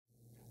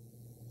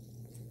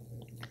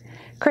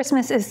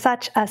Christmas is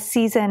such a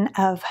season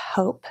of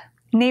hope.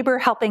 Neighbor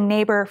helping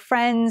neighbor,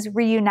 friends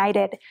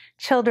reunited,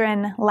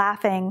 children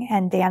laughing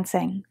and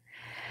dancing.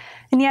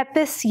 And yet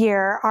this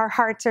year, our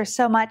hearts are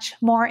so much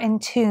more in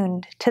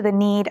tune to the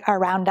need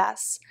around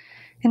us.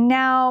 And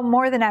now,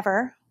 more than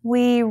ever,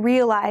 we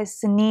realize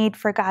the need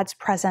for God's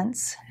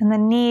presence and the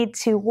need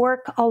to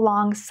work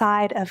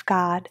alongside of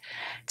God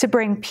to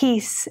bring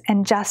peace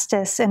and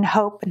justice and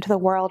hope into the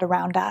world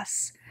around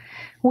us.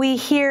 We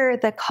hear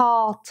the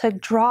call to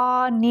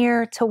draw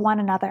near to one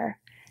another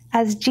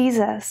as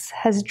Jesus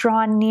has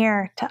drawn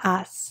near to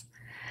us.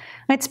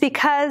 It's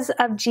because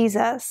of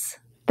Jesus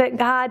that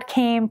God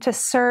came to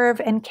serve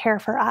and care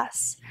for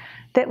us,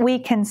 that we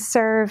can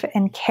serve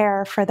and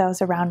care for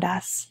those around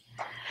us.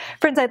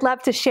 Friends, I'd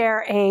love to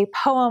share a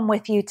poem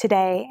with you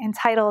today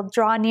entitled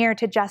Draw Near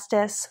to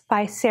Justice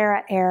by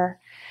Sarah Eyre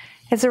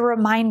as a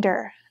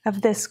reminder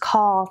of this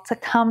call to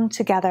come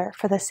together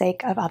for the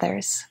sake of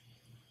others.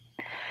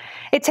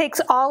 It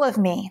takes all of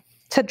me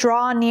to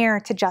draw near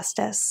to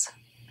justice,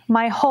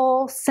 my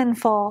whole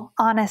sinful,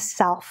 honest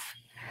self.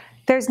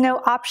 There's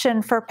no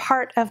option for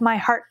part of my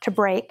heart to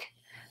break,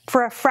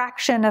 for a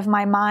fraction of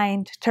my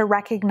mind to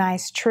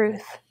recognize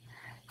truth,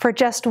 for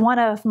just one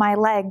of my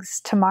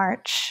legs to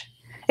march.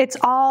 It's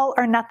all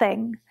or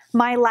nothing,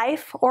 my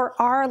life or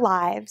our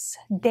lives,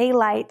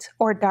 daylight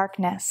or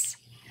darkness.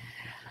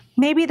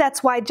 Maybe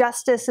that's why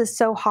justice is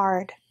so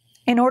hard.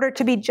 In order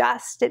to be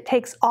just, it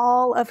takes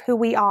all of who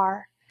we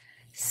are.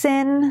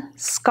 Sin,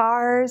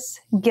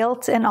 scars,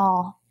 guilt, and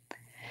all.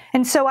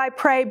 And so I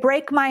pray,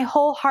 break my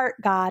whole heart,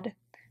 God.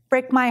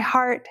 Break my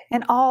heart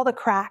in all the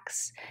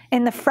cracks,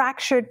 in the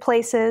fractured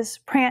places,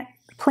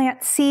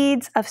 plant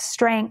seeds of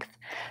strength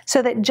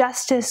so that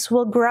justice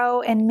will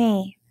grow in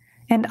me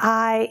and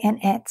I in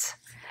it.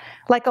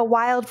 Like a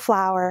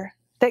wildflower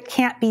that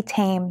can't be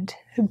tamed,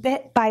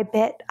 bit by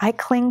bit, I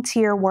cling to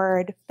your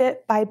word.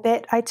 Bit by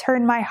bit, I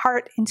turn my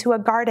heart into a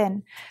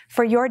garden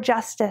for your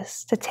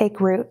justice to take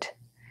root.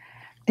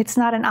 It's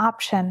not an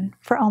option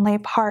for only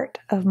part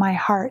of my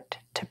heart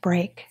to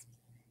break.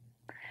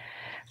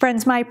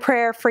 Friends, my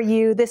prayer for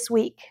you this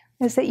week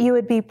is that you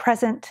would be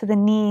present to the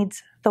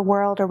needs of the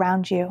world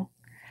around you,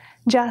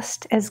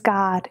 just as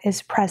God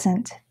is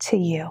present to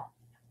you.